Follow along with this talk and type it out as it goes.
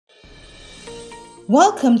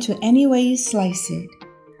Welcome to Any Way You Slice It,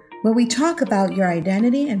 where we talk about your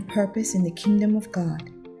identity and purpose in the kingdom of God.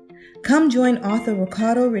 Come join author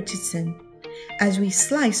Ricardo Richardson as we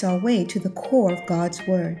slice our way to the core of God's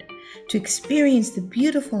Word to experience the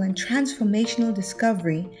beautiful and transformational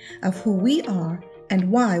discovery of who we are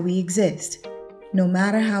and why we exist, no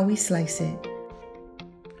matter how we slice it.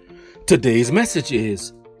 Today's message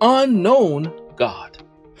is Unknown God.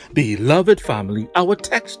 Beloved family, our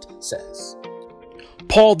text says,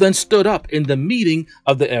 Paul then stood up in the meeting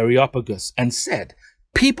of the Areopagus and said,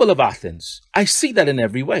 "People of Athens, I see that in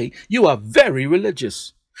every way you are very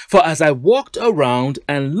religious. For as I walked around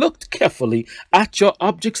and looked carefully at your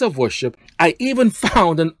objects of worship, I even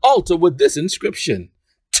found an altar with this inscription,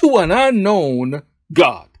 'To an unknown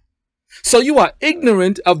God.' So you are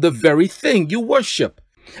ignorant of the very thing you worship.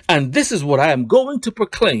 And this is what I am going to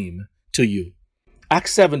proclaim to you."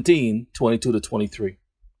 Acts 17, 22-23.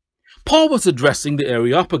 Paul was addressing the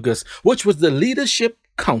Areopagus, which was the leadership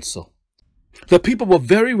council. The people were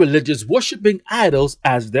very religious, worshiping idols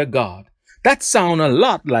as their god. That sounds a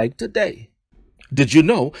lot like today. Did you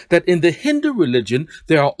know that in the Hindu religion,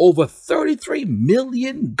 there are over 33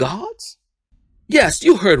 million gods? Yes,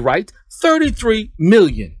 you heard right, 33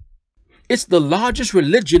 million. It's the largest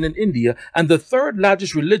religion in India and the third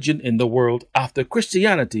largest religion in the world after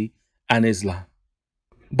Christianity and Islam.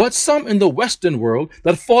 But some in the Western world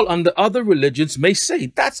that fall under other religions may say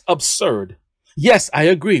that's absurd. Yes, I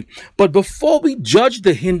agree. But before we judge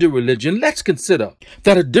the Hindu religion, let's consider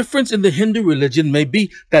that a difference in the Hindu religion may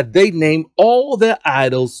be that they name all their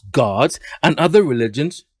idols gods and other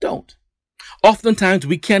religions don't. Oftentimes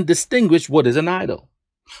we can't distinguish what is an idol.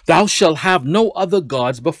 "Thou shalt have no other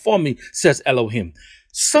gods before me," says Elohim.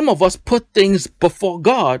 Some of us put things before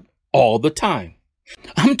God all the time.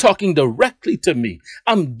 I'm talking directly to me.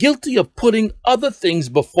 I'm guilty of putting other things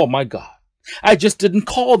before my God. I just didn't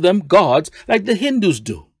call them gods like the Hindus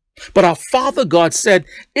do. But our Father God said,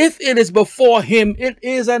 if it is before him, it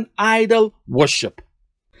is an idol worship.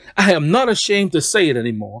 I am not ashamed to say it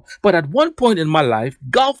anymore, but at one point in my life,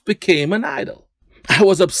 golf became an idol. I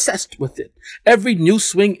was obsessed with it. Every new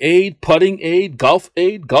swing aid, putting aid, golf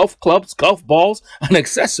clubs, golf balls, an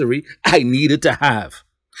accessory I needed to have.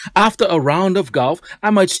 After a round of golf, I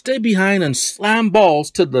might stay behind and slam balls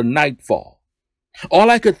till the nightfall. All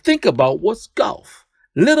I could think about was golf.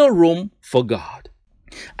 Little room for God.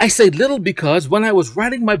 I say little because when I was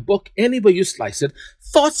writing my book, Any Way You Slice It,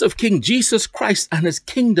 thoughts of King Jesus Christ and his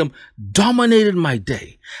kingdom dominated my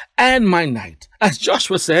day and my night. As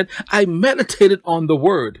Joshua said, I meditated on the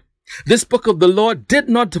word. This book of the Lord did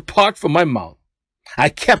not depart from my mouth. I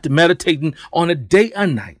kept meditating on it day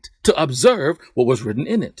and night to observe what was written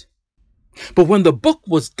in it. But when the book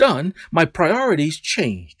was done, my priorities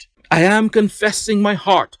changed. I am confessing my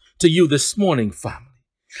heart to you this morning, family.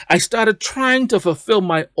 I started trying to fulfill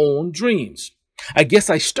my own dreams. I guess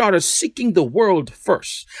I started seeking the world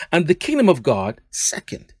first and the kingdom of God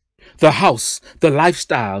second. The house, the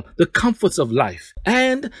lifestyle, the comforts of life.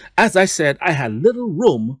 And as I said, I had little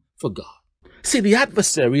room for God. See, the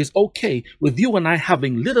adversary is okay with you and I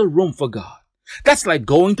having little room for God. That's like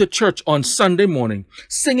going to church on Sunday morning,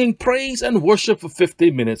 singing praise and worship for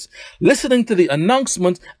 50 minutes, listening to the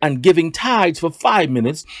announcements and giving tithes for 5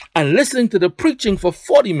 minutes, and listening to the preaching for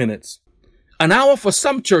 40 minutes. An hour for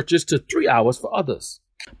some churches to 3 hours for others.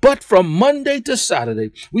 But from Monday to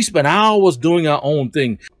Saturday, we spend hours doing our own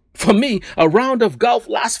thing. For me, a round of golf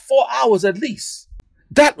lasts 4 hours at least.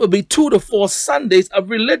 That would be 2 to 4 Sundays of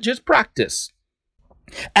religious practice.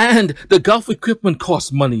 And the golf equipment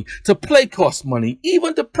costs money, to play costs money,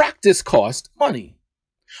 even to practice costs money.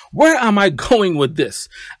 Where am I going with this?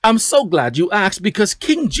 I'm so glad you asked because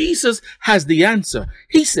King Jesus has the answer.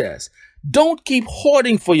 He says, don't keep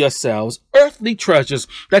hoarding for yourselves earthly treasures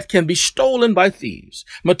that can be stolen by thieves.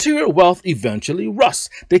 Material wealth eventually rusts,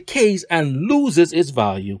 decays, and loses its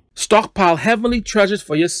value. Stockpile heavenly treasures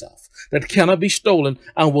for yourself that cannot be stolen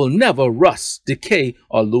and will never rust, decay,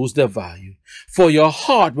 or lose their value. For your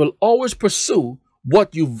heart will always pursue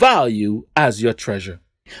what you value as your treasure.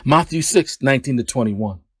 Matthew 6,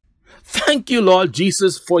 19-21. Thank you, Lord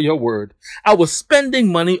Jesus, for your word. I was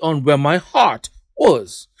spending money on where my heart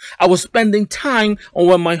was. I was spending time on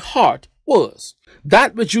where my heart was.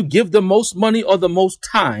 That which you give the most money or the most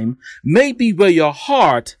time may be where your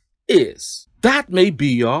heart is. That may be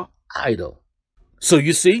your idol. So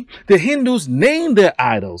you see, the Hindus name their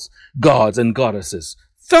idols gods and goddesses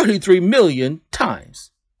 33 million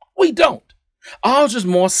times. We don't. Ours is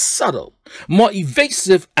more subtle, more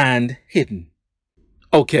evasive and hidden.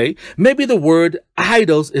 Okay, maybe the word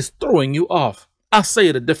idols is throwing you off. I'll say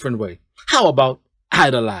it a different way. How about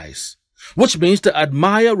idolize? which means to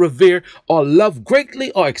admire, revere, or love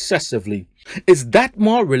greatly or excessively. Is that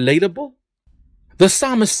more relatable? The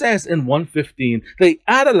psalmist says in 115, they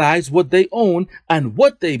idolize what they own and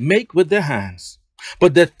what they make with their hands.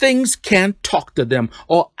 But their things can't talk to them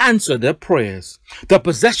or answer their prayers. Their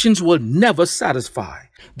possessions will never satisfy.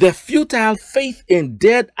 Their futile faith in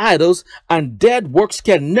dead idols and dead works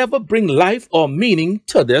can never bring life or meaning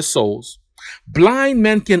to their souls. Blind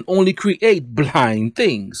men can only create blind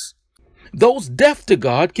things. Those deaf to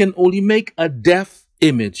God can only make a deaf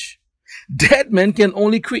image. Dead men can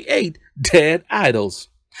only create dead idols.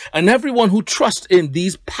 And everyone who trusts in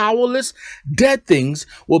these powerless, dead things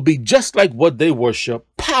will be just like what they worship,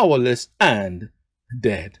 powerless and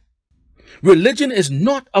dead. Religion is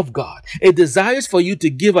not of God. It desires for you to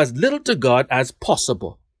give as little to God as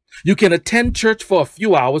possible. You can attend church for a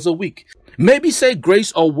few hours a week. Maybe say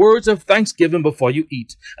grace or words of thanksgiving before you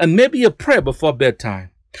eat, and maybe a prayer before bedtime.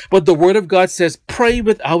 But the word of God says, pray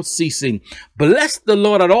without ceasing. Bless the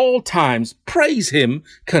Lord at all times. Praise him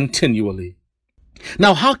continually.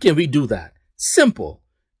 Now, how can we do that? Simple.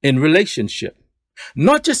 In relationship.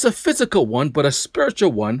 Not just a physical one, but a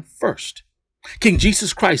spiritual one first. King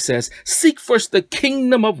Jesus Christ says, seek first the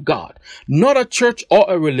kingdom of God, not a church or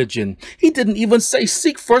a religion. He didn't even say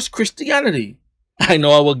seek first Christianity. I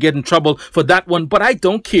know I will get in trouble for that one, but I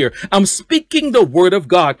don't care. I'm speaking the word of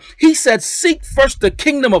God. He said, seek first the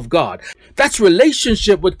kingdom of God. That's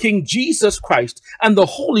relationship with King Jesus Christ and the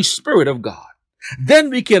Holy Spirit of God.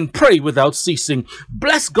 Then we can pray without ceasing,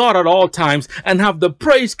 bless God at all times, and have the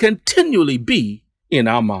praise continually be in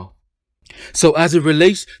our mouth. So as it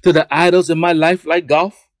relates to the idols in my life like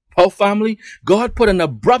golf, family, God put an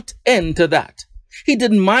abrupt end to that. He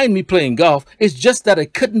didn't mind me playing golf. It's just that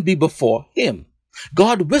it couldn't be before him.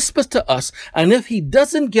 God whispers to us, and if he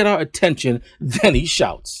doesn't get our attention, then he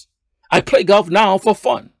shouts. I play golf now for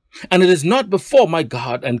fun, and it is not before my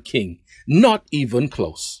God and King, not even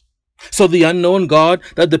close. So the unknown God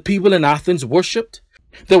that the people in Athens worshipped,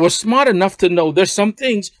 they were smart enough to know there's some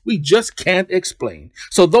things we just can't explain.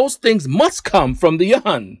 So those things must come from the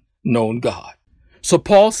unknown God. So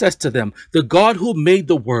Paul says to them, the God who made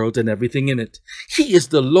the world and everything in it, he is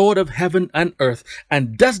the Lord of heaven and earth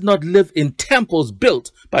and does not live in temples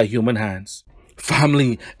built by human hands.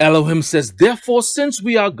 Family, Elohim says, therefore, since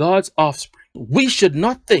we are God's offspring, we should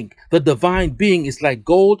not think the divine being is like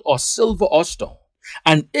gold or silver or stone,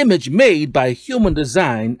 an image made by human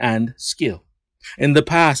design and skill. In the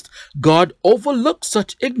past, God overlooked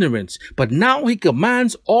such ignorance, but now he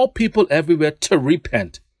commands all people everywhere to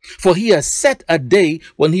repent. For he has set a day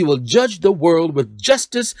when he will judge the world with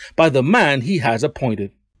justice by the man he has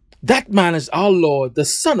appointed. That man is our Lord, the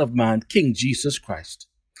Son of Man, King Jesus Christ.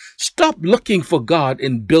 Stop looking for God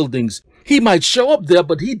in buildings. He might show up there,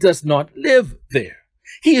 but he does not live there.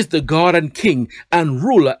 He is the God and King and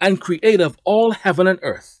ruler and creator of all heaven and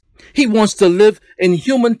earth. He wants to live in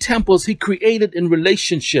human temples he created in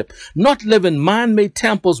relationship, not live in man-made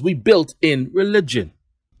temples we built in religion.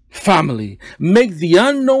 Family, make the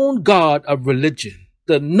unknown God of religion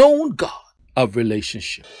the known God of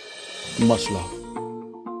relationship. Much love.